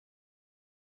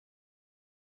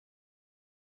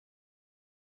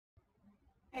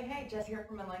Hey, Jess here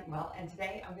from Enlighten Well, and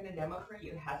today I'm going to demo for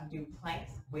you how to do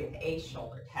planks with a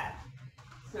shoulder tap.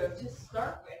 So to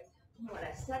start with, you want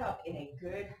to set up in a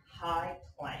good high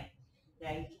plank.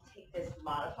 Now you can take this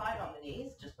modified on the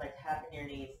knees just by tapping your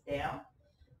knees down,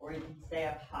 or you can stay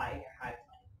up high in your high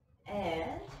plank.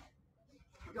 And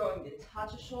you're going to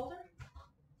touch a shoulder,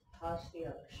 touch the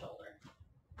other shoulder.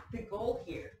 The goal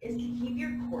here is to keep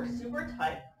your core super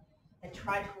tight and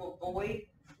try to avoid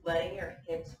letting your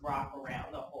hips rock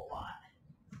around a whole lot.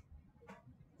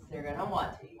 So you're going to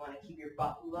want to. You want to keep your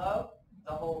butt low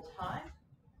the whole time.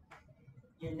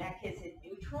 Your neck is in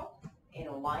neutral, in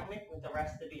alignment with the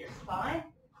rest of your spine.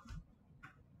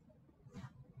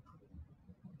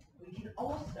 We can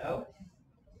also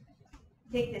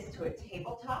take this to a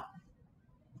tabletop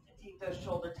and take those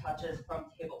shoulder touches from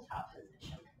tabletop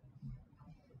position.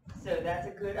 So that's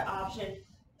a good option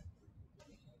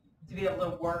to be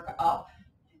able to work up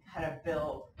and kind of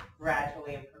build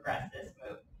gradually and progress this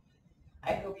move.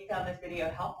 I hope you found this video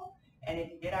helpful, and if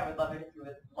you did, I would love it if you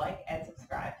would